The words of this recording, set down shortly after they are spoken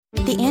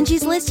The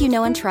Angie's List you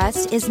know and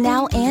trust is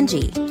now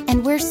Angie,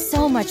 and we're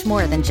so much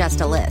more than just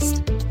a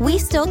list. We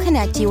still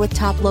connect you with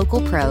top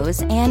local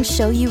pros and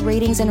show you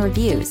ratings and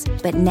reviews,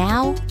 but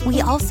now we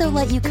also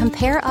let you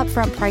compare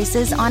upfront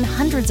prices on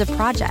hundreds of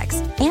projects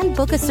and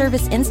book a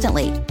service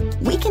instantly.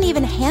 We can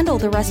even handle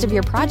the rest of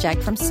your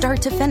project from start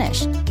to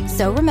finish.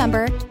 So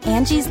remember,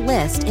 Angie's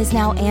List is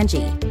now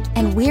Angie,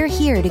 and we're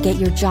here to get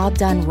your job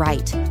done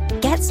right.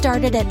 Get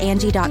started at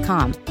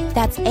Angie.com.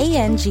 That's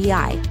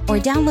ANGI, or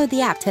download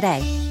the app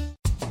today.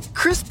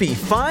 Crispy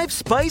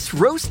 5-Spice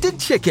Roasted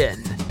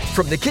Chicken.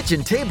 From the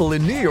kitchen table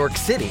in New York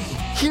City,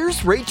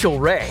 here's Rachael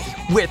Ray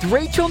with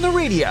Rachael on the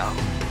Radio.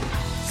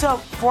 So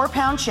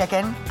 4-pound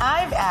chicken,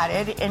 I've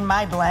added in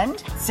my blend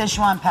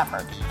Sichuan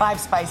pepper,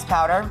 5-spice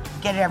powder,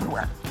 get it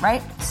everywhere,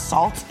 right?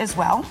 Salt as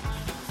well.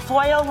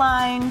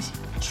 Foil-lined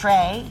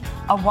tray,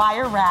 a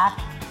wire wrap,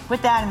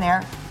 put that in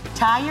there,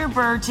 tie your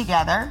bird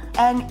together,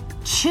 and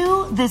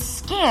to the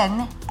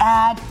skin,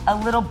 add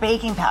a little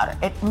baking powder.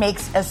 It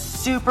makes a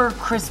super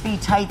crispy,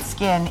 tight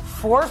skin.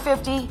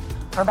 450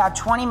 for about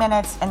 20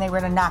 minutes, and they were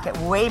going to knock it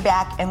way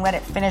back and let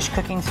it finish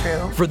cooking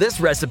through. For this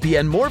recipe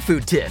and more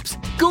food tips,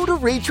 go to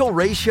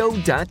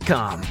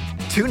RachelRayShow.com.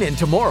 Tune in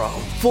tomorrow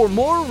for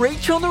more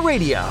Rachael on the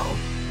Radio.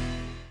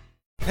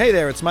 Hey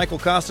there, it's Michael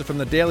Costa from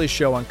The Daily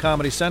Show on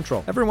Comedy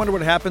Central. Ever wonder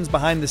what happens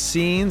behind the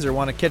scenes or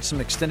want to catch some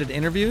extended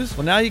interviews?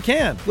 Well, now you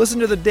can. Listen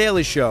to The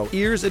Daily Show,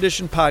 Ears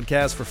Edition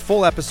podcast for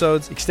full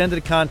episodes,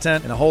 extended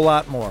content, and a whole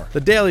lot more.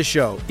 The Daily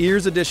Show,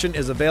 Ears Edition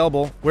is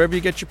available wherever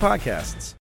you get your podcasts.